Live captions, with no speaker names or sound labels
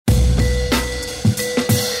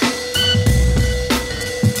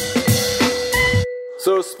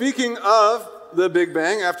So speaking of The Big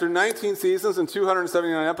Bang, after 19 seasons and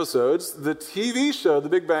 279 episodes, the TV show The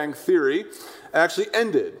Big Bang Theory actually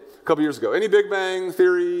ended a couple years ago. Any Big Bang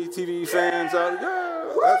Theory TV fans out?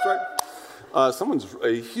 Yeah, that's right. Someone's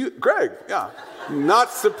a huge... Greg, yeah. Not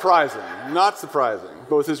surprising.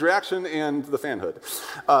 Both his reaction and the fanhood.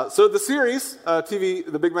 So the series,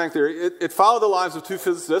 TV, The Big Bang Theory, it followed the lives of two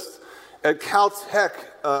physicists at Caltech,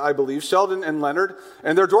 I believe, Sheldon and Leonard,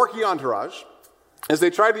 and their dorky entourage, as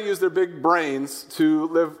they tried to use their big brains to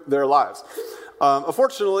live their lives.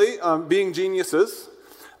 Unfortunately, being geniuses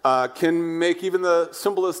can make even the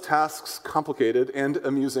simplest tasks complicated and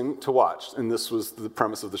amusing to watch, and this was the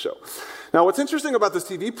premise of the show. Now, what's interesting about this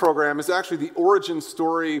TV program is actually the origin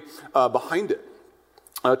story behind it.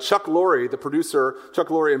 Chuck Lorre, the producer, Chuck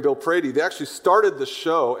Lorre and Bill Prady, they actually started the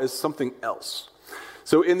show as something else.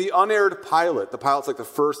 So in the unaired pilot, the pilot's like the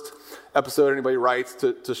first episode anybody writes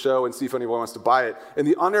to show and see if anyone wants to buy it. In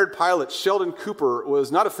the unaired pilot, Sheldon Cooper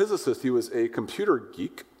was not a physicist, he was a computer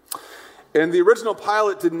geek. And the original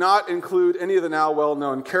pilot did not include any of the now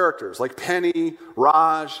well-known characters, like Penny,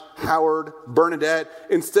 Raj, Howard, Bernadette.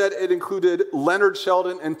 Instead, it included Leonard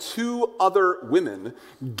Sheldon and two other women,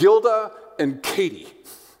 Gilda and Katie.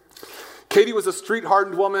 Katie was a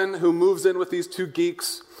street-hardened woman who moves in with these two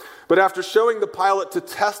geeks. But after showing the pilot to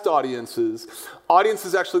test audiences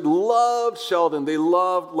actually loved Sheldon, they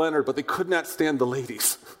loved Leonard, but they could not stand the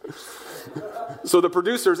ladies. So the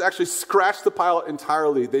producers actually scratched the pilot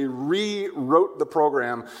entirely. They rewrote the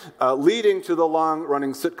program, leading to the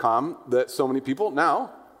long-running sitcom that so many people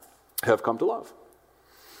now have come to love.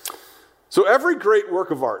 So every great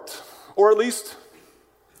work of art, or at least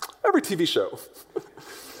every TV show,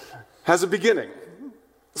 has a beginning.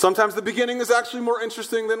 Sometimes the beginning is actually more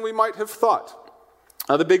interesting than we might have thought.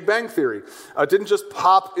 The Big Bang Theory didn't just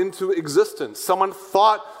pop into existence. Someone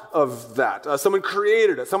thought of that. Someone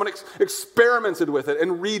created it. Someone experimented with it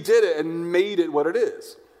and redid it and made it what it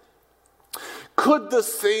is. Could the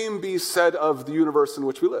same be said of the universe in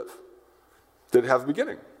which we live? Did it have a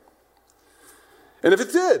beginning? And if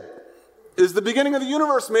it did, is the beginning of the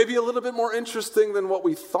universe maybe a little bit more interesting than what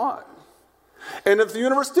we thought? And if the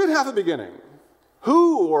universe did have a beginning,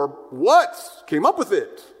 who or what came up with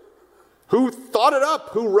it? Who thought it up?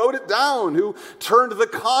 Who wrote it down? Who turned the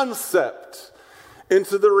concept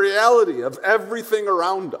into the reality of everything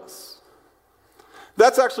around us?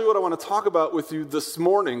 That's actually what I want to talk about with you this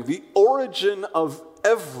morning, the origin of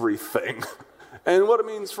everything and what it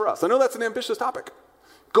means for us. I know that's an ambitious topic.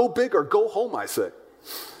 Go big or go home, I say.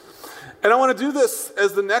 And I want to do this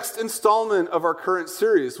as the next installment of our current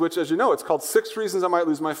series, which, as you know, it's called 6 Reasons I Might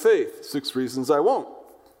Lose My Faith, 6 Reasons I Won't.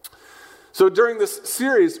 So during this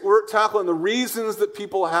series, we're tackling the reasons that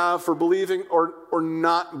people have for believing or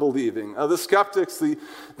not believing. The skeptics, the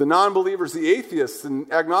non-believers, the atheists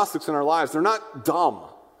and agnostics in our lives, they're not dumb.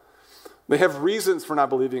 They have reasons for not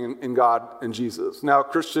believing in God and Jesus. Now,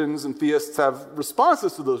 Christians and theists have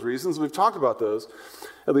responses to those reasons. We've talked about those,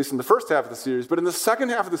 at least in the first half of the series. But in the second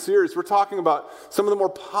half of the series, we're talking about some of the more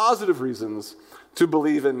positive reasons to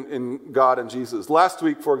believe in God and Jesus. Last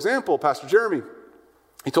week, for example, Pastor Jeremy,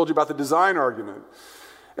 he told you about the design argument.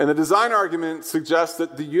 And the design argument suggests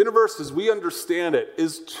that the universe as we understand it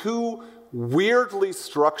is too weirdly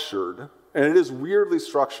structured, and it is weirdly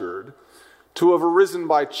structured, to have arisen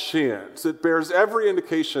by chance. It bears every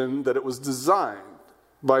indication that it was designed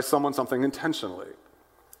by something intentionally.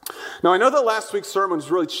 Now, I know that last week's sermon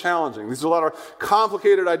was really challenging. These are a lot of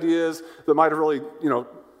complicated ideas that might have really,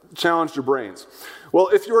 challenged your brains. Well,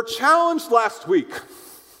 if you were challenged last week,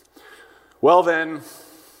 well then,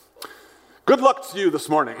 good luck to you this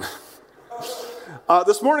morning.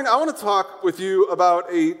 This morning, I want to talk with you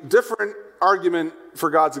about a different argument for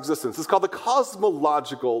God's existence. It's called the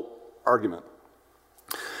cosmological argument.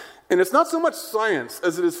 And it's not so much science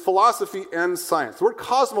as it is philosophy and science. The word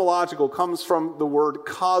cosmological comes from the word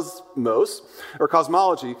cosmos, or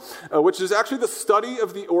cosmology, which is actually the study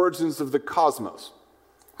of the origins of the cosmos.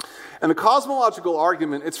 And the cosmological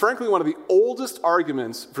argument, it's frankly one of the oldest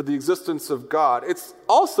arguments for the existence of God. It's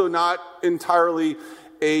also not entirely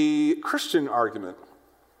a Christian argument.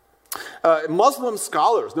 Muslim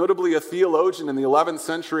scholars, notably a theologian in the 11th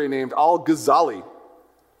century named Al-Ghazali,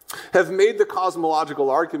 have made the cosmological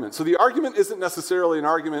argument. So the argument isn't necessarily an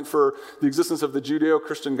argument for the existence of the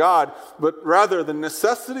Judeo-Christian God, but rather the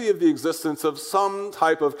necessity of the existence of some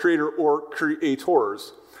type of creator or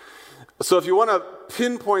creators. So if you want to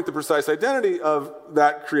pinpoint the precise identity of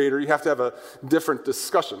that creator, you have to have a different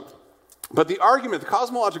discussion. But the argument, the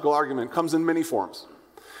cosmological argument, comes in many forms.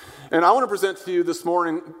 And I want to present to you this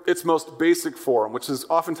morning its most basic form, which is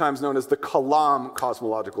oftentimes known as the Kalam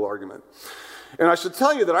cosmological argument. And I should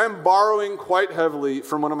tell you that I'm borrowing quite heavily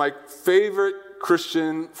from one of my favorite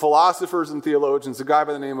Christian philosophers and theologians, a guy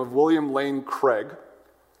by the name of William Lane Craig.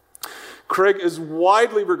 Craig is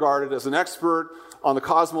widely regarded as an expert on the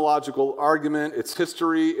cosmological argument, its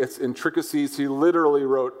history, its intricacies. He literally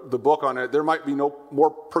wrote the book on it. There might be no more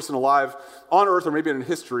person alive on earth or maybe in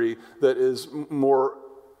history that is more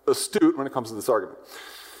astute when it comes to this argument.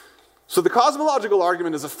 So the cosmological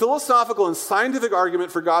argument is a philosophical and scientific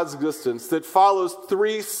argument for God's existence that follows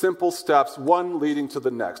three simple steps, one leading to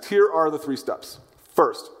the next. Here are the three steps.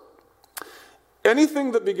 First,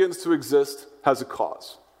 anything that begins to exist has a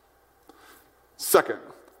cause. Second,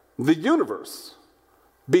 the universe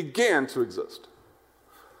began to exist.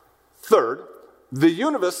 Third, the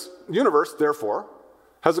universe, therefore,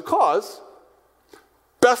 has a cause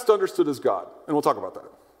best understood as God. And we'll talk about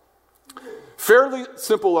that. Fairly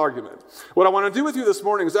simple argument. What I want to do with you this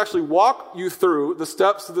morning is actually walk you through the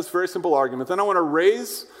steps of this very simple argument. Then I want to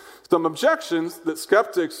raise some objections that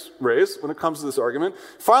skeptics raise when it comes to this argument.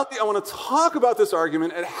 Finally, I want to talk about this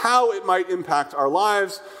argument and how it might impact our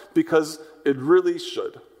lives, because it really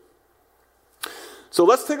should. So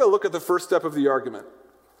let's take a look at the first step of the argument.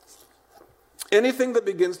 Anything that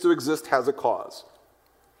begins to exist has a cause.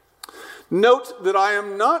 Note that I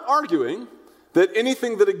am not arguing that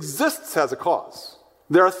anything that exists has a cause.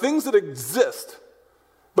 There are things that exist,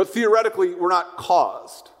 but theoretically were not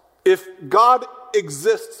caused. If God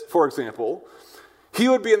exists, for example, he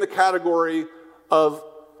would be in the category of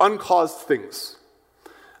uncaused things.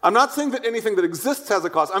 I'm not saying that anything that exists has a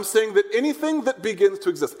cause. I'm saying that anything that begins to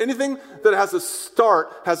exist, anything that has a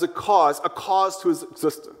start has a cause to its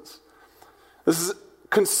existence. This is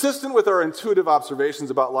consistent with our intuitive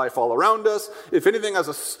observations about life all around us. If anything has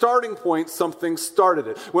a starting point, something started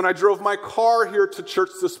it. When I drove my car here to church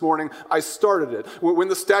this morning, I started it. When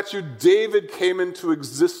the statue David came into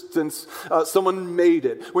existence, someone made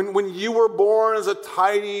it. When you were born as a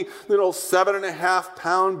tiny little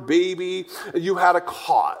 7.5-pound baby, you had a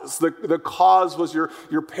cause. The cause was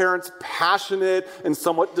your parents' passionate and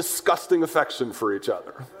somewhat disgusting affection for each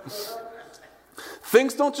other.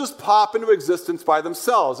 Things don't just pop into existence by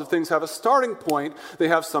themselves. If things have a starting point, they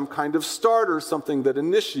have some kind of starter, something that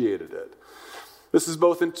initiated it. This is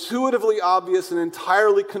both intuitively obvious and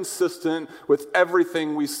entirely consistent with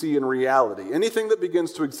everything we see in reality. Anything that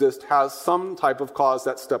begins to exist has some type of cause.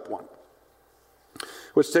 That's step one.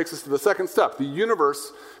 Which takes us to the second step. The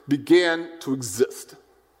universe began to exist.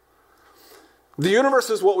 The universe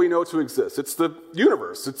is what we know to exist. It's the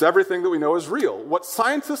universe. It's everything that we know is real. What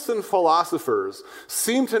scientists and philosophers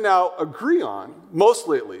seem to now agree on,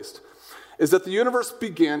 mostly at least, is that the universe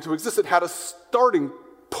began to exist. It had a starting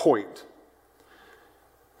point.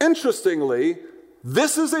 Interestingly,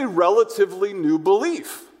 this is a relatively new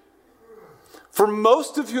belief. For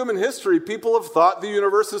most of human history, people have thought the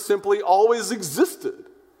universe has simply always existed.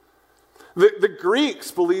 The Greeks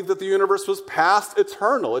believed that the universe was past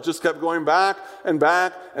eternal. It just kept going back and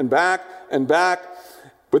back and back and back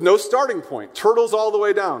with no starting point. Turtles all the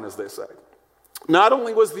way down, as they say. Not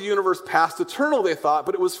only was the universe past eternal, they thought,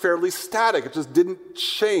 but it was fairly static. It just didn't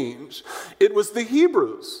change. It was the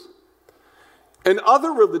Hebrews and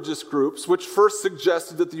other religious groups which first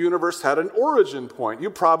suggested that the universe had an origin point.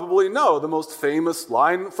 You probably know the most famous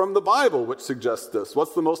line from the Bible which suggests this.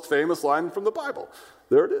 What's the most famous line from the Bible?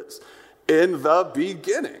 There it is. In the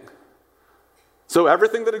beginning. So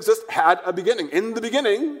everything that exists had a beginning. In the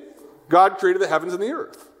beginning, God created the heavens and the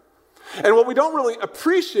earth. And what we don't really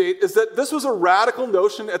appreciate is that this was a radical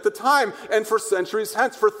notion at the time, and for centuries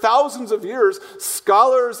hence. For thousands of years,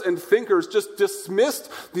 scholars and thinkers just dismissed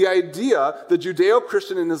the idea, the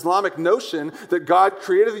Judeo-Christian and Islamic notion, that God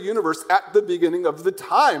created the universe at the beginning of the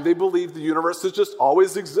time. They believed the universe has just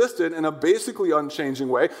always existed in a basically unchanging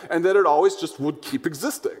way, and that it always just would keep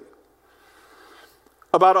existing.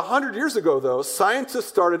 About 100 years ago, though, scientists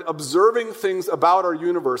started observing things about our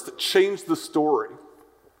universe that changed the story.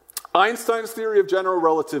 Einstein's theory of general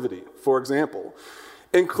relativity, for example,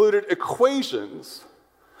 included equations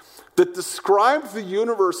that described the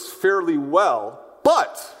universe fairly well,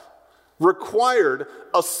 but required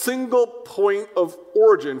a single point of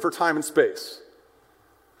origin for time and space.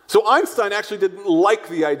 So Einstein actually didn't like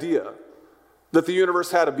the idea that the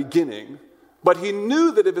universe had a beginning, but he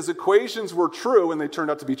knew that if his equations were true, and they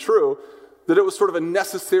turned out to be true, that it was sort of a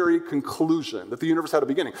necessary conclusion, that the universe had a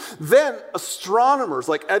beginning. Then astronomers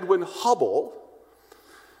like Edwin Hubble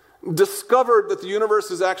discovered that the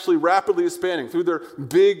universe is actually rapidly expanding. Through their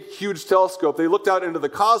big, huge telescope, they looked out into the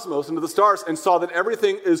cosmos, into the stars, and saw that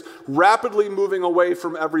everything is rapidly moving away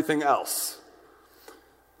from everything else,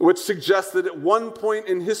 which suggests that at one point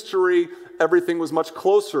in history, everything was much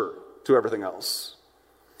closer to everything else.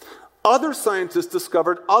 Other scientists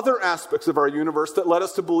discovered other aspects of our universe that led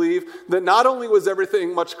us to believe that not only was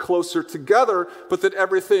everything much closer together, but that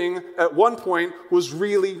everything at one point was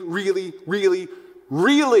really, really, really,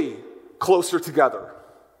 really closer together.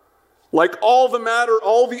 Like all the matter,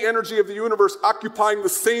 all the energy of the universe occupying the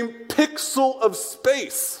same pixel of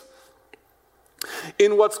space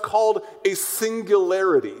in what's called a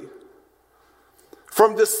singularity.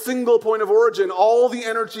 From this single point of origin, all the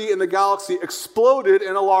energy in the galaxy exploded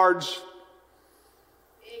in a large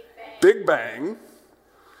Big Bang,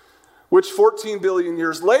 which 14 billion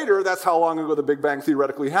years later, that's how long ago the Big Bang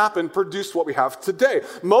theoretically happened, produced what we have today.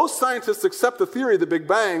 Most scientists accept the theory of the Big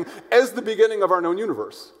Bang as the beginning of our known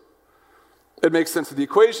universe. It makes sense of the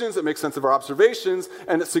equations, it makes sense of our observations,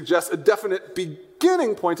 and it suggests a definite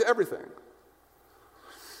beginning point to everything.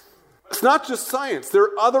 It's not just science. There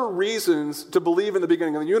are other reasons to believe in the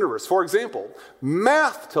beginning of the universe. For example,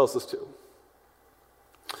 math tells us to.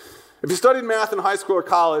 If you studied math in high school or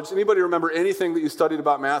college, anybody remember anything that you studied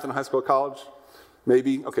about math in high school or college?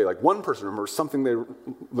 Maybe. Okay, like one person remembers something they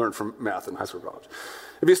learned from math in high school or college.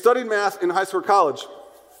 If you studied math in high school or college,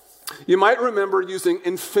 you might remember using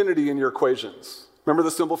infinity in your equations. Remember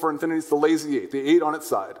the symbol for infinity? It's the lazy 8, the 8 on its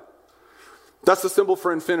side. That's the symbol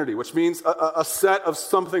for infinity, which means a set of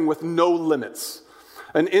something with no limits.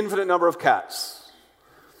 An infinite number of cats.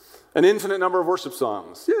 An infinite number of worship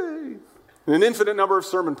songs. Yay! And an infinite number of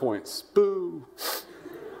sermon points. Boo!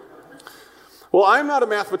 Well, I'm not a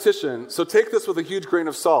mathematician, so take this with a huge grain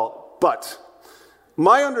of salt. But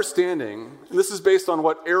my understanding, and this is based on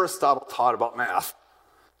what Aristotle taught about math,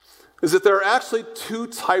 is that there are actually two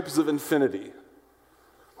types of infinity.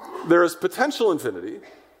 There is potential infinity,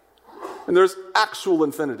 and there's actual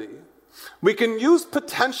infinity. We can use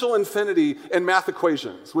potential infinity in math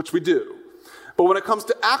equations, which we do. But when it comes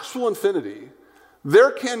to actual infinity, there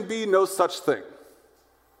can be no such thing.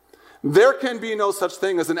 There can be no such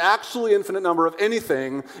thing as an actually infinite number of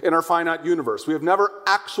anything in our finite universe. We have never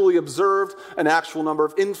actually observed an actual number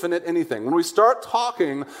of infinite anything. When we start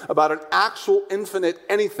talking about an actual infinite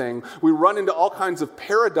anything, we run into all kinds of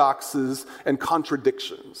paradoxes and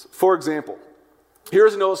contradictions. For example,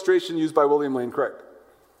 here's an illustration used by William Lane Craig.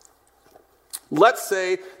 Let's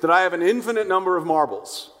say that I have an infinite number of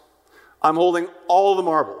marbles. I'm holding all the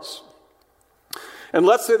marbles. And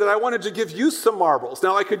let's say that I wanted to give you some marbles.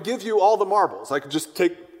 Now I could give you all the marbles. I could just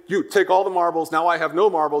take all the marbles. Now I have no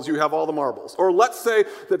marbles. You have all the marbles. Or let's say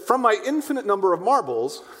that from my infinite number of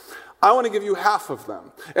marbles, I want to give you half of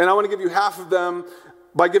them. And I want to give you half of them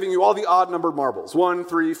by giving you all the odd numbered marbles. 1,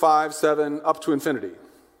 3, 5, 7, up to infinity.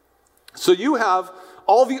 So you have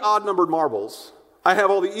all the odd numbered marbles. I have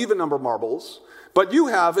all the even numbered marbles. But you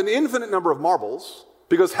have an infinite number of marbles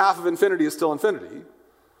because half of infinity is still infinity.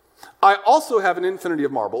 I also have an infinity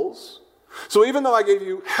of marbles. So even though I gave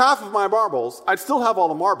you half of my marbles, I'd still have all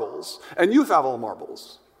the marbles, and you have all the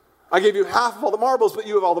marbles. I gave you half of all the marbles, but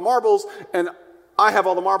you have all the marbles, and I have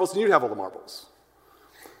all the marbles, and you have all the marbles.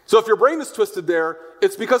 So if your brain is twisted there,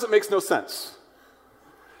 it's because it makes no sense.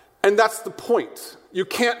 And that's the point. You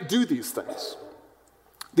can't do these things.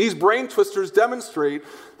 These brain twisters demonstrate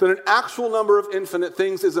that an actual number of infinite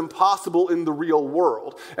things is impossible in the real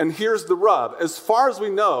world. And here's the rub. As far as we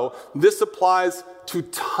know, this applies to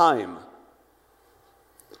time.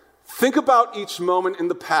 Think about each moment in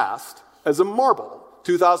the past as a marble.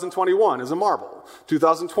 2021 is a marble.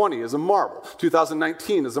 2020 is a marble.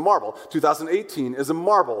 2019 is a marble. 2018 is a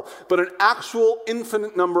marble. But an actual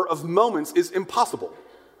infinite number of moments is impossible.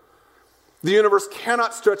 The universe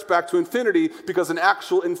cannot stretch back to infinity because an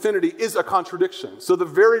actual infinity is a contradiction. So the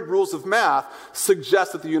very rules of math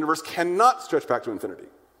suggest that the universe cannot stretch back to infinity.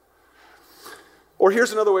 Or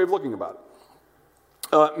here's another way of looking about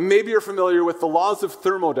it. Maybe you're familiar with the laws of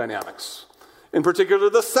thermodynamics. In particular,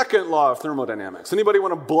 the second law of thermodynamics. Anybody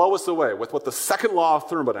want to blow us away with what the second law of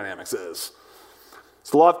thermodynamics is? It's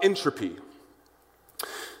the law of entropy.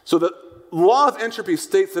 So the law of entropy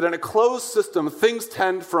states that in a closed system, things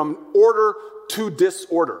tend from order to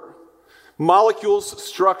disorder. Molecules,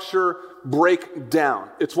 structure, break down.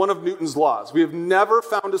 It's one of Newton's laws. We have never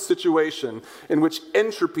found a situation in which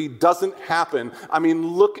entropy doesn't happen. I mean,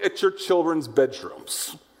 look at your children's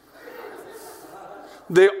bedrooms.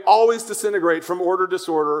 They always disintegrate from order to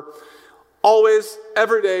disorder, always,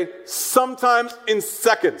 every day, sometimes in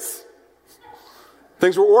seconds.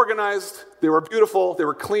 Things were organized, they were beautiful, they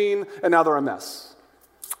were clean, and now they're a mess.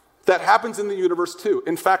 That happens in the universe too.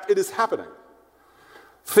 In fact, it is happening.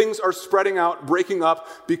 Things are spreading out, breaking up,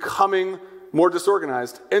 becoming more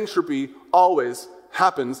disorganized. Entropy always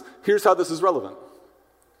happens. Here's how this is relevant.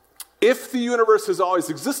 If the universe has always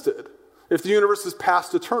existed, if the universe is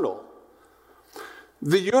past eternal,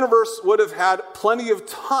 the universe would have had plenty of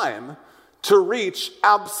time to reach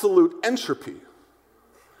absolute entropy.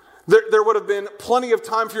 There would have been plenty of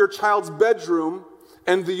time for your child's bedroom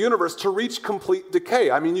and the universe to reach complete decay.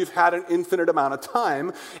 I mean, you've had an infinite amount of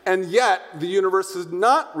time, and yet the universe has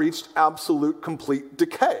not reached absolute complete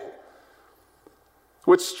decay,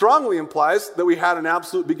 which strongly implies that we had an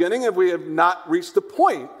absolute beginning and we have not reached the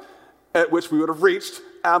point at which we would have reached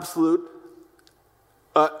absolute,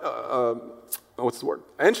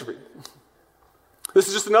 entropy. This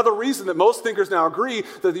is just another reason that most thinkers now agree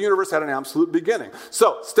that the universe had an absolute beginning.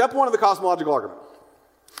 So, step one of the cosmological argument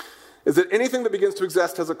is that anything that begins to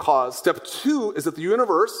exist has a cause. Step two is that the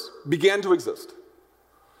universe began to exist.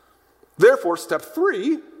 Therefore, step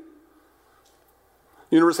three, the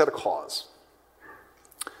universe had a cause.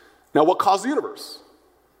 Now, what caused the universe?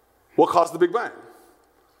 What caused the Big Bang?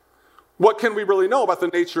 What can we really know about the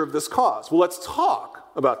nature of this cause? Well, let's talk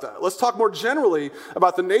about that. Let's talk more generally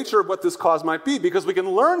about the nature of what this cause might be, because we can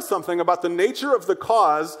learn something about the nature of the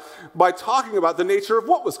cause by talking about the nature of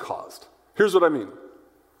what was caused. Here's what I mean.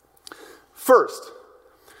 First,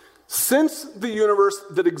 since the universe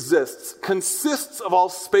that exists consists of all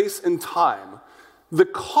space and time, the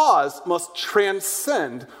cause must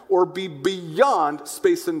transcend or be beyond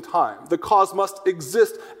space and time. The cause must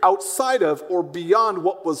exist outside of or beyond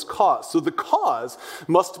what was caused. So the cause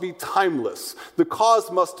must be timeless. The cause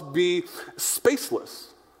must be spaceless.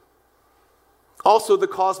 Also, the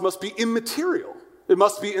cause must be immaterial. It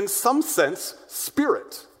must be, in some sense,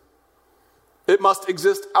 spirit. It must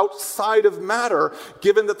exist outside of matter,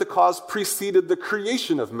 given that the cause preceded the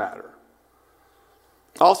creation of matter.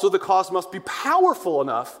 Also, the cause must be powerful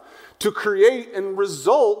enough to create and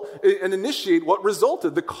result and initiate what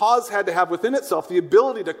resulted. The cause had to have within itself the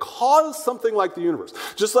ability to cause something like the universe,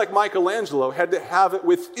 just like Michelangelo had to have it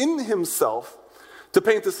within himself to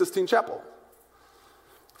paint the Sistine Chapel.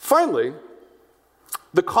 Finally,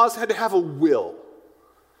 the cause had to have a will.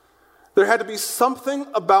 There had to be something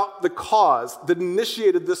about the cause that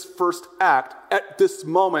initiated this first act at this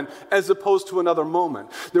moment as opposed to another moment.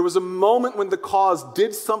 There was a moment when the cause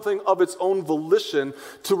did something of its own volition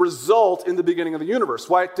to result in the beginning of the universe.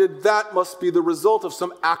 Why it did that must be the result of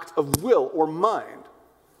some act of will or mind.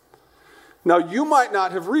 Now, you might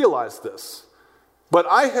not have realized this, but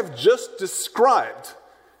I have just described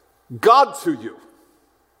God to you,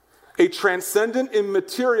 a transcendent,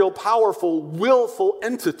 immaterial, powerful, willful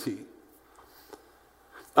entity.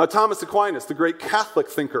 Thomas Aquinas, the great Catholic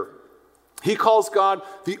thinker, he calls God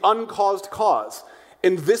the uncaused cause.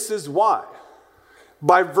 And this is why.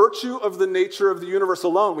 By virtue of the nature of the universe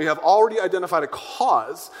alone, we have already identified a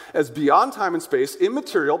cause as beyond time and space,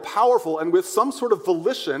 immaterial, powerful, and with some sort of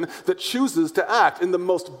volition that chooses to act in the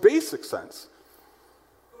most basic sense.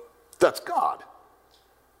 That's God.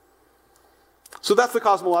 So that's the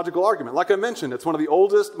cosmological argument. Like I mentioned, it's one of the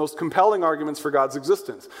oldest, most compelling arguments for God's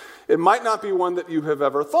existence. It might not be one that you have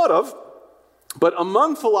ever thought of, but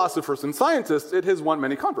among philosophers and scientists, it has won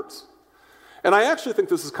many converts. And I actually think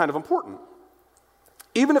this is kind of important.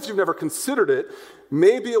 Even if you've never considered it,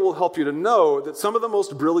 maybe it will help you to know that some of the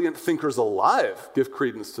most brilliant thinkers alive give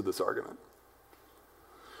credence to this argument.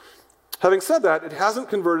 Having said that, it hasn't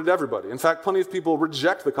converted everybody. In fact, plenty of people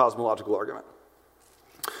reject the cosmological argument,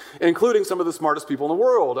 including some of the smartest people in the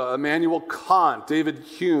world. Immanuel Kant, David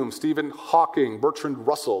Hume, Stephen Hawking, Bertrand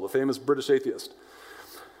Russell, the famous British atheist.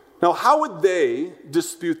 Now, how would they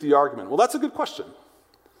dispute the argument? Well, that's a good question.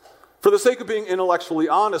 For the sake of being intellectually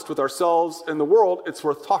honest with ourselves and the world, it's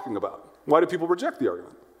worth talking about. Why do people reject the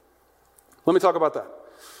argument? Let me talk about that.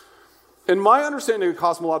 In my understanding of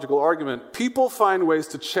cosmological argument, people find ways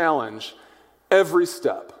to challenge every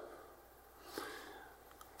step.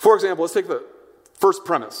 For example, let's take the first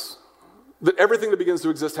premise, that everything that begins to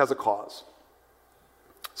exist has a cause.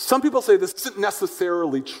 Some people say this isn't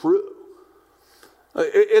necessarily true.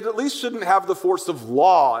 It at least shouldn't have the force of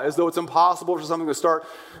law, as though it's impossible for something to start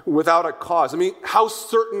without a cause. I mean, how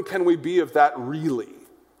certain can we be of that really?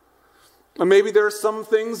 And maybe there are some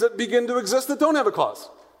things that begin to exist that don't have a cause.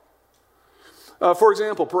 For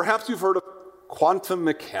example, perhaps you've heard of quantum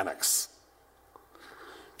mechanics.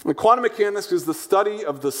 Quantum mechanics is the study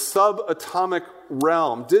of the subatomic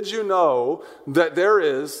realm. Did you know that there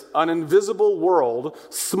is an invisible world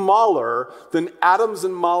smaller than atoms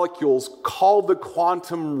and molecules called the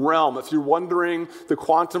quantum realm? If you're wondering, the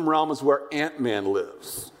quantum realm is where Ant-Man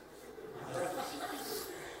lives.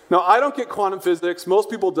 Now, I don't get quantum physics. Most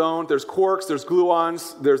people don't. There's quarks, there's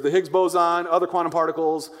gluons, there's the Higgs boson, other quantum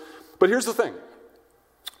particles. But here's the thing.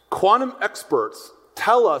 Quantum experts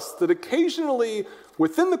tell us that occasionally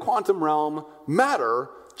within the quantum realm, matter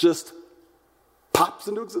just pops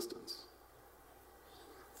into existence.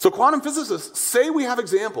 So quantum physicists say we have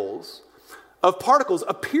examples of particles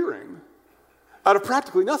appearing out of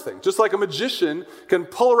practically nothing. Just like a magician can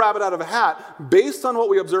pull a rabbit out of a hat, based on what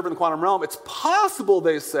we observe in the quantum realm, it's possible,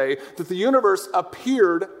 they say, that the universe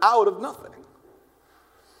appeared out of nothing.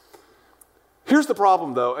 Here's the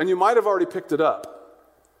problem, though, and you might have already picked it up.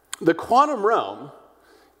 The quantum realm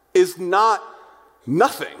is not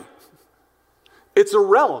nothing. It's a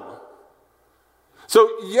realm. So,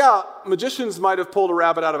 yeah, magicians might have pulled a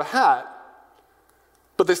rabbit out of a hat,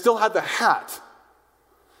 but they still had the hat.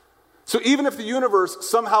 So even if the universe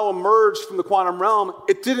somehow emerged from the quantum realm,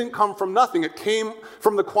 it didn't come from nothing. It came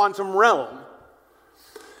from the quantum realm.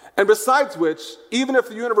 And besides which, even if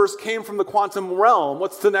the universe came from the quantum realm,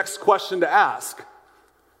 what's the next question to ask?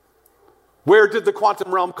 Where did the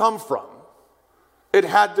quantum realm come from? It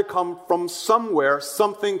had to come from somewhere.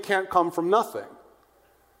 Something can't come from nothing.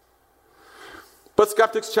 But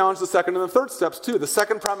skeptics challenge the second and the third steps too. The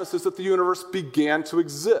second premise is that the universe began to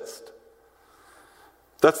exist.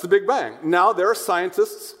 That's the Big Bang. Now there are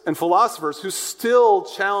scientists and philosophers who still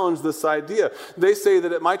challenge this idea. They say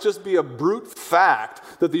that it might just be a brute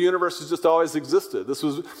fact that the universe has just always existed. This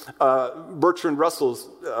was Bertrand Russell's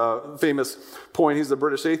famous point. He's a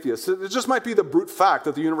British atheist. It just might be the brute fact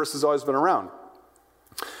that the universe has always been around.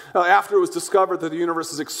 After it was discovered that the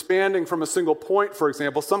universe is expanding from a single point, for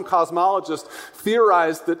example, some cosmologists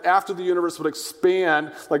theorized that after the universe would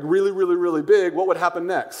expand, like really, really, really big, what would happen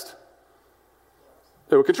next?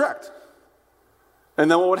 It would contract.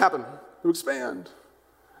 And then what would happen? It would expand.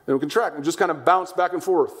 It would contract and just kind of bounce back and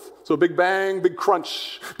forth. So big bang, big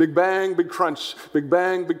crunch, big bang, big crunch, big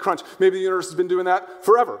bang, big crunch. Maybe the universe has been doing that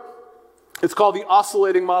forever. It's called the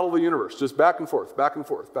oscillating model of the universe. Just back and forth, back and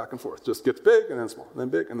forth, back and forth. Just gets big and then small, and then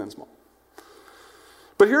big and then small.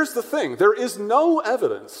 But here's the thing. There is no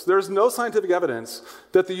evidence, there's no scientific evidence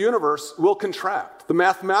that the universe will contract. The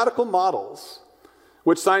mathematical models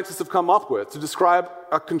which scientists have come up with to describe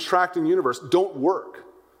a contracting universe don't work.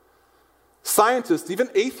 Scientists, even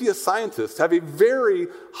atheist scientists, have a very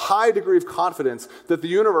high degree of confidence that the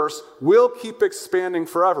universe will keep expanding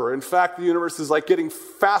forever. In fact, the universe is like getting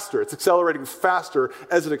faster. It's accelerating faster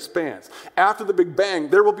as it expands. After the Big Bang,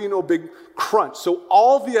 there will be no big crunch. So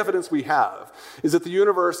all the evidence we have is that the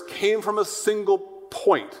universe came from a single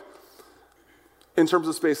point in terms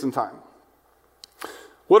of space and time.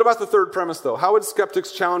 What about the third premise, though? How would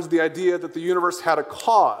skeptics challenge the idea that the universe had a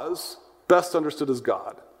cause, best understood as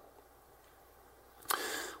God?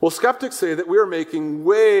 Well, skeptics say that we are making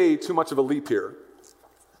way too much of a leap here.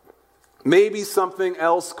 Maybe something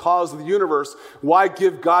else caused the universe. Why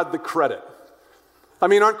give God the credit? I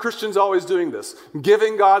mean, aren't Christians always doing this?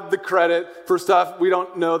 Giving God the credit for stuff we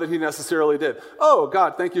don't know that he necessarily did. Oh,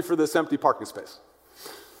 God, thank you for this empty parking space.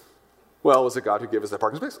 Well, was it God who gave us that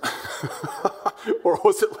parking space? Or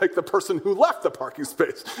was it like the person who left the parking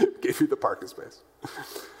space gave you the parking space?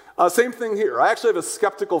 Same thing here. I actually have a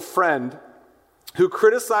skeptical friend who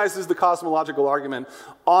criticizes the cosmological argument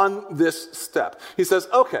on this step. He says,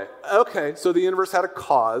 okay, so the universe had a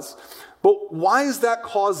cause, but why is that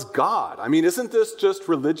cause God? I mean, isn't this just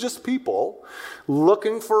religious people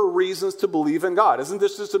looking for reasons to believe in God? Isn't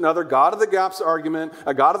this just another God of the gaps argument?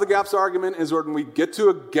 A God of the gaps argument is when we get to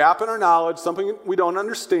a gap in our knowledge, something we don't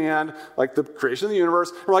understand, like the creation of the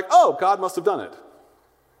universe, we're like, oh, God must have done it.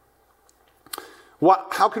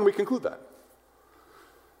 How can we conclude that?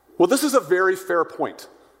 Well, this is a very fair point.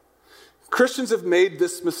 Christians have made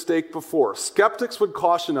this mistake before. Skeptics would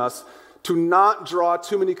caution us to not draw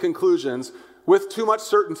too many conclusions with too much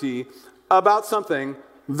certainty about something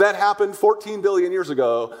that happened 14 billion years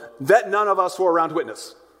ago that none of us were around to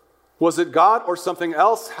witness. Was it God or something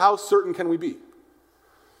else? How certain can we be?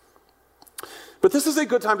 But this is a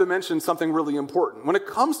good time to mention something really important. When it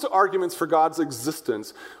comes to arguments for God's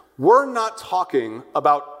existence, we're not talking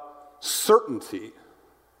about certainty.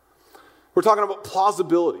 We're talking about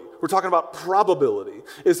plausibility. We're talking about probability.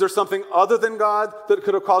 Is there something other than God that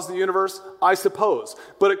could have caused the universe? I suppose.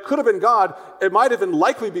 But it could have been God. It might even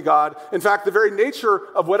likely be God. In fact, the very nature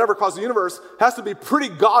of whatever caused the universe has to be pretty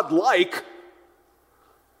God-like.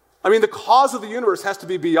 I mean, the cause of the universe has to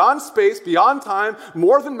be beyond space, beyond time,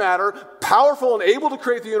 more than matter, powerful and able to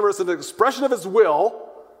create the universe as an expression of his will.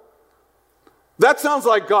 That sounds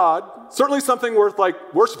like God. Certainly something worth,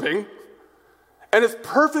 worshiping. And it's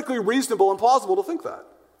perfectly reasonable and plausible to think that.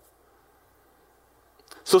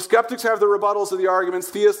 So skeptics have the rebuttals of the arguments.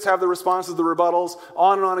 Theists have the responses to the rebuttals.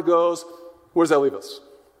 On and on it goes. Where does that leave us?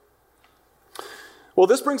 Well,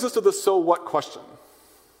 this brings us to the so what question.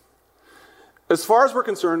 as far as we're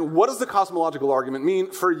concerned, what does the cosmological argument mean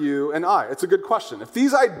for you and I? It's a good question. If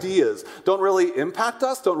these ideas don't really impact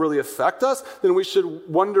us, don't really affect us, then we should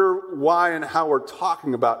wonder why and how we're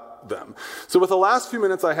talking about them. So with the last few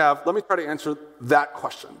minutes I have, let me try to answer that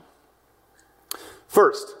question.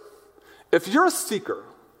 First, if you're a seeker,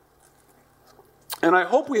 and I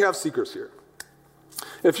hope we have seekers here,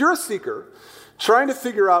 if you're a seeker trying to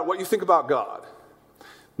figure out what you think about God,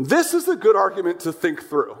 this is a good argument to think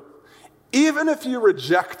through. Even if you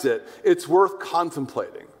reject it, it's worth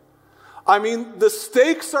contemplating. I mean, the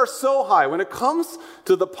stakes are so high. When it comes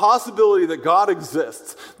to the possibility that God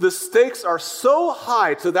exists, the stakes are so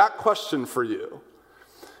high to that question for you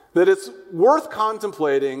that it's worth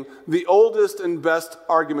contemplating the oldest and best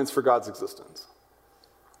arguments for God's existence.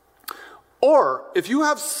 Or, if you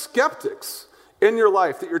have skeptics in your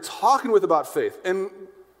life that you're talking with about faith, and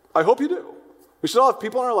I hope you do. We should all have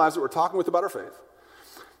people in our lives that we're talking with about our faith.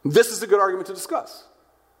 This is a good argument to discuss.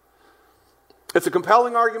 It's a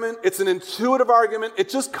compelling argument. It's an intuitive argument. It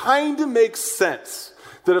just kind of makes sense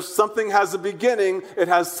that if something has a beginning, it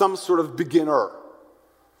has some sort of beginner.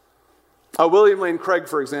 William Lane Craig,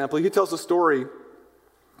 for example, he tells a story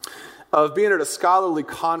of being at a scholarly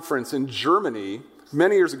conference in Germany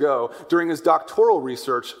many years ago during his doctoral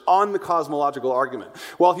research on the cosmological argument.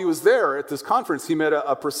 While he was there at this conference, he met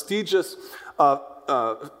a prestigious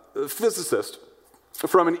physicist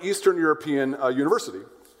from an Eastern European university.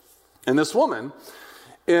 And this woman,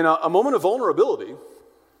 in a moment of vulnerability,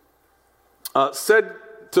 said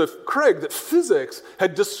to Craig that physics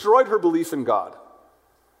had destroyed her belief in God.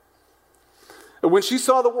 And when she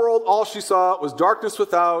saw the world, all she saw was darkness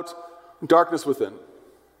without, darkness within.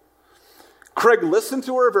 Craig listened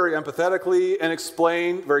to her very empathetically and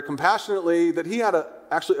explained very compassionately that he had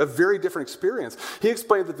actually a very different experience. He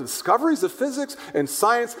explained that the discoveries of physics and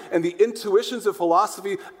science and the intuitions of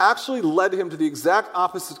philosophy actually led him to the exact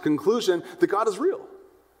opposite conclusion that God is real.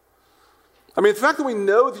 I mean, the fact that we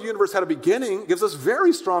know the universe had a beginning gives us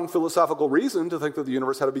very strong philosophical reason to think that the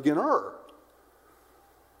universe had a beginner.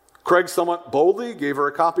 Craig somewhat boldly gave her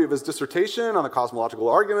a copy of his dissertation on the cosmological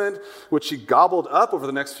argument, which she gobbled up over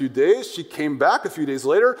the next few days. She came back a few days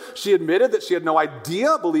later. She admitted that she had no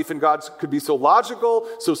idea belief in God could be so logical,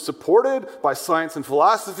 so supported by science and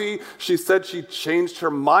philosophy. She said she changed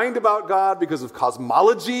her mind about God because of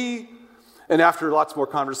cosmology. And after lots more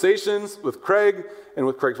conversations with Craig and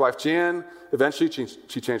with Craig's wife Jan, eventually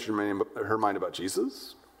she changed her mind about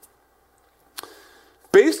Jesus.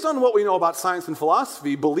 Based on what we know about science and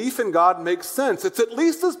philosophy, belief in God makes sense. It's at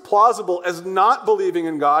least as plausible as not believing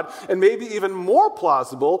in God, and maybe even more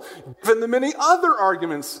plausible given the many other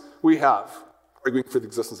arguments we have arguing for the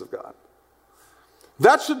existence of God.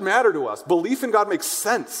 That should matter to us. Belief in God makes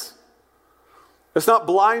sense. It's not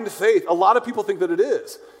blind faith. A lot of people think that it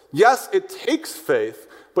is. Yes, it takes faith,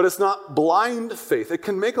 but it's not blind faith. It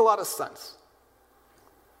can make a lot of sense.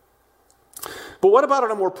 But what about on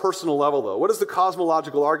a more personal level, though? What does the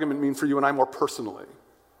cosmological argument mean for you and I more personally?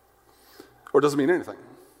 Or does it mean anything?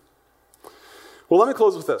 Well, let me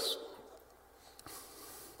close with this.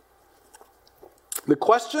 The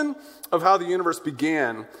question of how the universe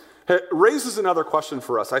began raises another question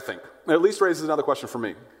for us, I think. At least raises another question for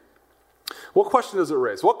me. What question does it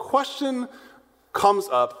raise? What question comes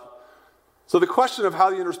up? So the question of how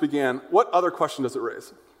the universe began, what other question does it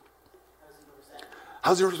raise?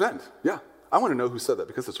 How's the universe end? Yeah. I want to know who said that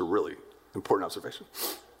because it's a really important observation.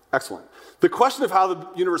 Excellent. The question of how the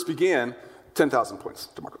universe began, 10,000 points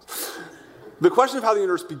to Marcos. The question of how the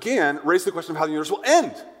universe began raised the question of how the universe will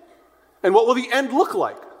end. And what will the end look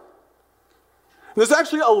like? And there's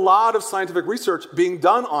actually a lot of scientific research being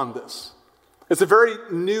done on this. It's a very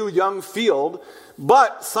new, young field,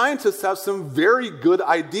 but scientists have some very good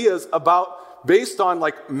ideas based on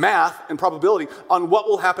math and probability on what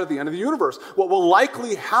will happen at the end of the universe. What will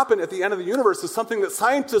likely happen at the end of the universe is something that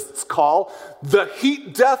scientists call the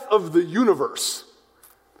heat death of the universe.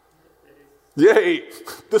 Yay!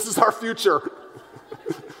 This is our future.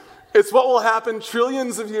 It's what will happen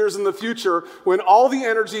trillions of years in the future when all the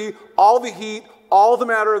energy, all the heat, all the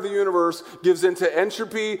matter of the universe gives into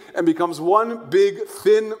entropy and becomes one big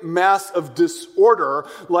thin mass of disorder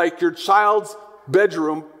like your child's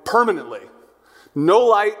bedroom permanently. No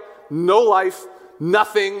light, no life,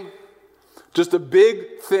 nothing. Just a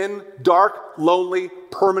big, thin, dark, lonely,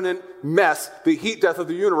 permanent mess. The heat death of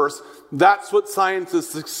the universe. That's what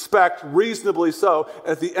scientists expect, reasonably so,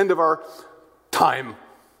 at the end of our time.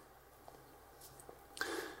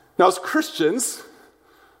 Now, as Christians,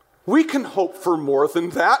 we can hope for more than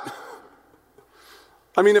that.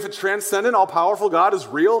 I mean, if a transcendent, all-powerful God is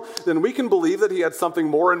real, then we can believe that he had something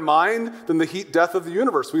more in mind than the heat death of the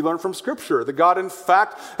universe. We learn from Scripture that God, in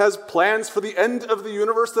fact, has plans for the end of the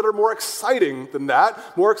universe that are more exciting than that,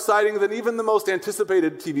 more exciting than even the most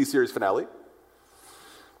anticipated TV series finale.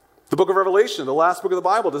 The book of Revelation, the last book of the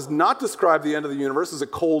Bible, does not describe the end of the universe as a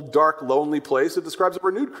cold, dark, lonely place. It describes a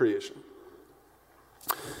renewed creation.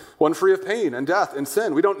 One free of pain and death and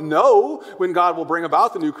sin. We don't know when God will bring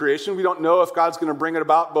about the new creation. We don't know if God's going to bring it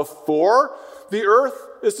about before the earth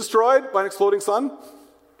is destroyed by an exploding sun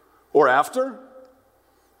or after.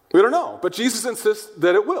 We don't know. But Jesus insists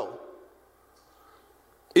that it will.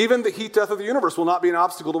 Even the heat death of the universe will not be an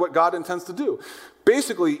obstacle to what God intends to do.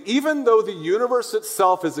 Basically, even though the universe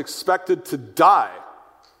itself is expected to die,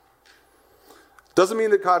 doesn't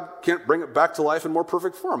mean that God can't bring it back to life in more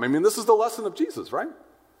perfect form. I mean, this is the lesson of Jesus, right?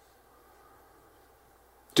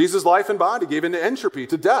 Jesus' life and body gave into entropy,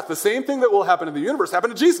 to death. The same thing that will happen in the universe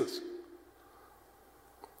happened to Jesus.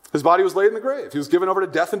 His body was laid in the grave. He was given over to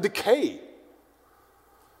death and decay.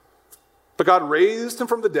 But God raised him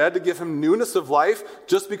from the dead to give him newness of life.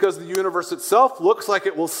 Just because the universe itself looks like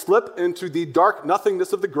it will slip into the dark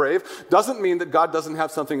nothingness of the grave doesn't mean that God doesn't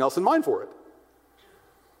have something else in mind for it.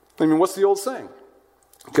 I mean, what's the old saying?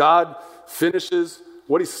 God finishes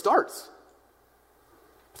what he starts.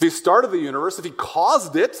 If he started the universe, if he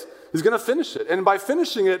caused it, he's going to finish it. And by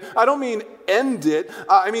finishing it, I don't mean end it.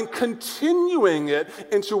 I mean continuing it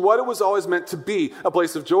into what it was always meant to be. A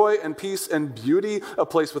place of joy and peace and beauty. A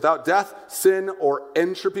place without death, sin, or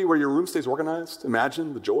entropy where your room stays organized.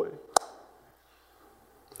 Imagine the joy.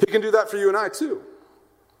 He can do that for you and I too.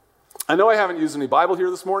 I know I haven't used any Bible here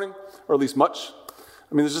this morning, or at least much.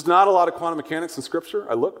 I mean, there's just not a lot of quantum mechanics in Scripture.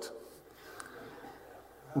 I looked.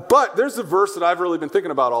 But there's a verse that I've really been thinking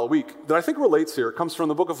about all week that I think relates here. It comes from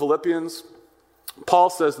the book of Philippians. Paul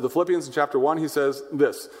says to the Philippians in chapter 1, he says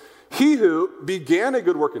this: he who began a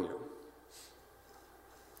good work in you,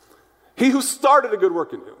 he who started a good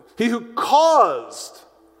work in you, he who caused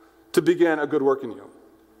to begin a good work in you,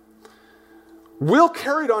 will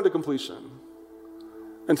carry it on to completion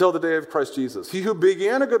until the day of Christ Jesus. He who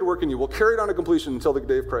began a good work in you will carry it on to completion until the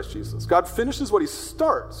day of Christ Jesus. God finishes what he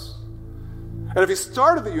starts. And if he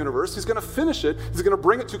started the universe, he's going to finish it. He's going to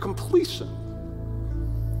bring it to completion.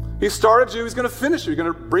 He started you, he's going to finish you. He's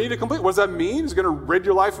going to bring you to completion. What does that mean? He's going to rid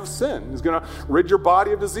your life of sin. He's going to rid your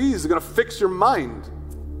body of disease. He's going to fix your mind.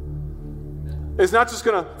 It's not just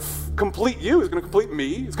going to complete you. He's going to complete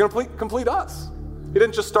me. He's going to complete us. He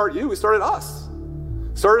didn't just start you. He started us.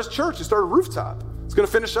 He started his church. He started Rooftop. He's going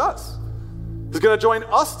to finish us. He's going to join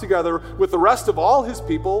us together with the rest of all his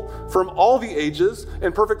people from all the ages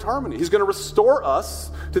in perfect harmony. He's going to restore us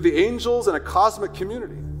to the angels and a cosmic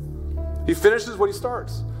community. He finishes what he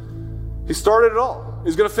starts. He started it all.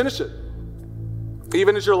 He's going to finish it.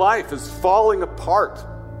 Even as your life is falling apart,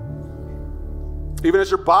 even as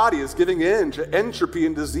your body is giving in to entropy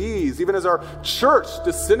and disease, even as our church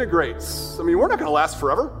disintegrates. I mean, we're not going to last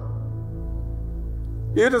forever.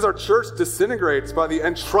 Even as our church disintegrates by the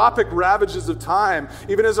entropic ravages of time,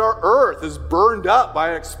 even as our earth is burned up by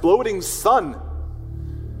an exploding sun,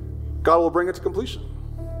 God will bring it to completion.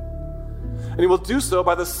 And he will do so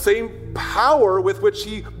by the same power with which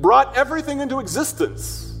he brought everything into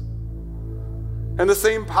existence, and the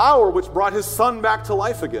same power which brought his son back to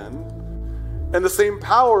life again, and the same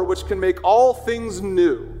power which can make all things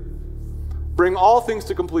new, bring all things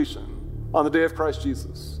to completion on the day of Christ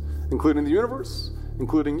Jesus, including the universe,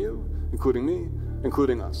 including you, including me,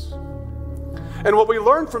 including us. And what we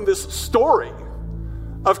learn from this story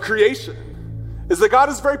of creation is that God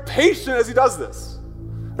is very patient as he does this.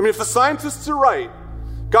 I mean, if the scientists are right,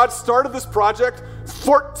 God started this project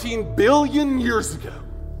 14 billion years ago.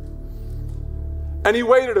 And he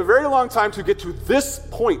waited a very long time to get to this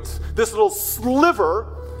point, this little sliver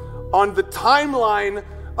on the timeline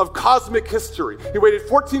of cosmic history. He waited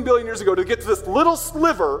 14 billion years ago to get to this little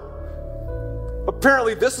sliver.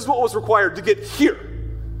 Apparently, this is what was required to get here.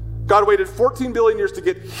 God waited 14 billion years to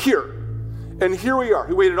get here. And here we are.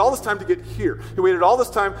 He waited all this time to get here. He waited all this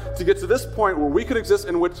time to get to this point where we could exist,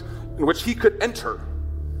 in which he could enter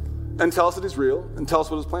and tell us that he's real and tell us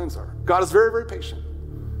what his plans are. God is very, very patient.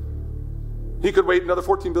 He could wait another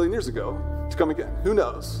 14 billion years ago to come again. Who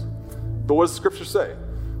knows? But what does the scripture say?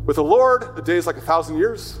 With the Lord, a day is like 1,000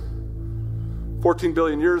 years. 14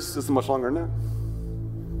 billion years isn't much longer than that.